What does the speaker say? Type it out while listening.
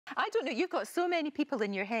I don't know, you've got so many people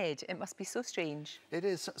in your head, it must be so strange. It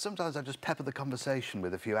is. Sometimes I just pepper the conversation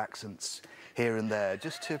with a few accents here and there,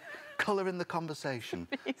 just to colour in the conversation,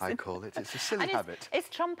 I call it. It's a silly habit. Is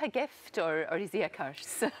Trump a gift or is he a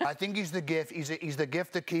curse? I think he's the gift. He's the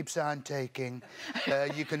gift that keeps on taking.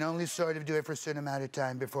 You can only sort of do it for a certain amount of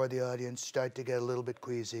time before the audience start to get a little bit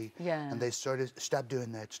queasy. Yeah. And they sort of, stop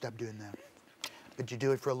doing that, stop doing that. But you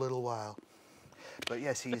do it for a little while. But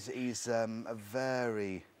yes, he's a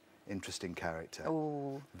very interesting character.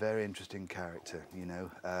 Oh. Very interesting character, you know.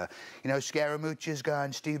 Scaramucci's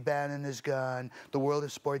gone, Steve Bannon is gone, the world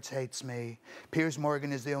of sports hates me. Piers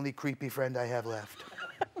Morgan is the only creepy friend I have left.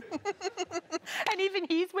 And even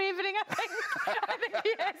he's wavering, I think. I think he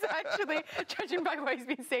is, actually, judging by what he's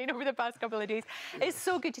been saying over the past couple of days. It's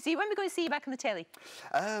so good to see you. When are we going to see you back on the telly?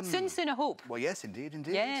 Soon, I hope. Well, yes, indeed.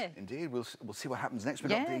 Yeah. Indeed. We'll see what happens next.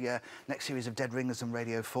 We've got the next series of Dead Ringers on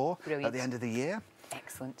Radio 4 at the end of the year.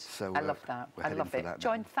 Excellent. So, I love that. I love it.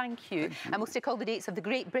 John, thank you. And we'll stick all the dates of the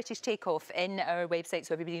Great British Takeoff in our website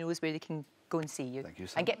so everybody knows where they can go and see you. Thank you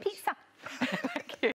so much. And get pizza.